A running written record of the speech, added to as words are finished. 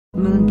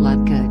Moon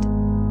Bloodgood.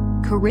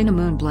 Corinna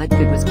Moon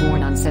Bloodgood was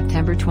born on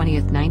September 20,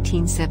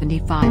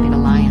 1975 in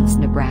Alliance,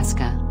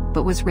 Nebraska,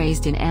 but was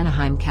raised in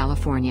Anaheim,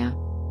 California.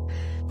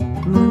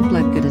 Moon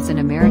Bloodgood is an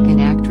American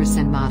actress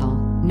and model,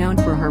 known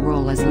for her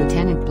role as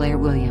Lieutenant Blair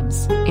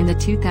Williams in the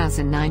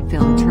 2009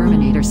 film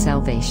Terminator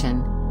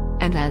Salvation,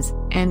 and as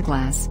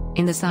Glass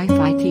in the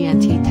sci-fi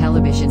TNT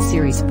television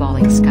series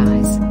Falling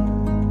Skies.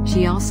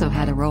 She also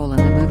had a role in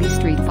the movie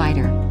Street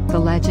Fighter: The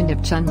Legend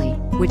of Chun-Li,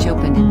 which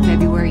opened in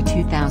February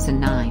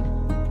 2009.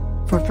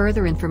 For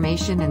further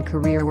information and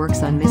career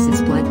works on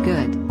Mrs.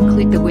 Bloodgood,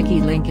 click the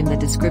wiki link in the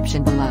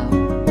description below.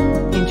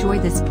 Enjoy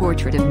this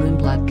portrait of Moon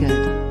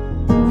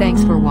Bloodgood.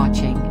 Thanks for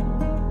watching.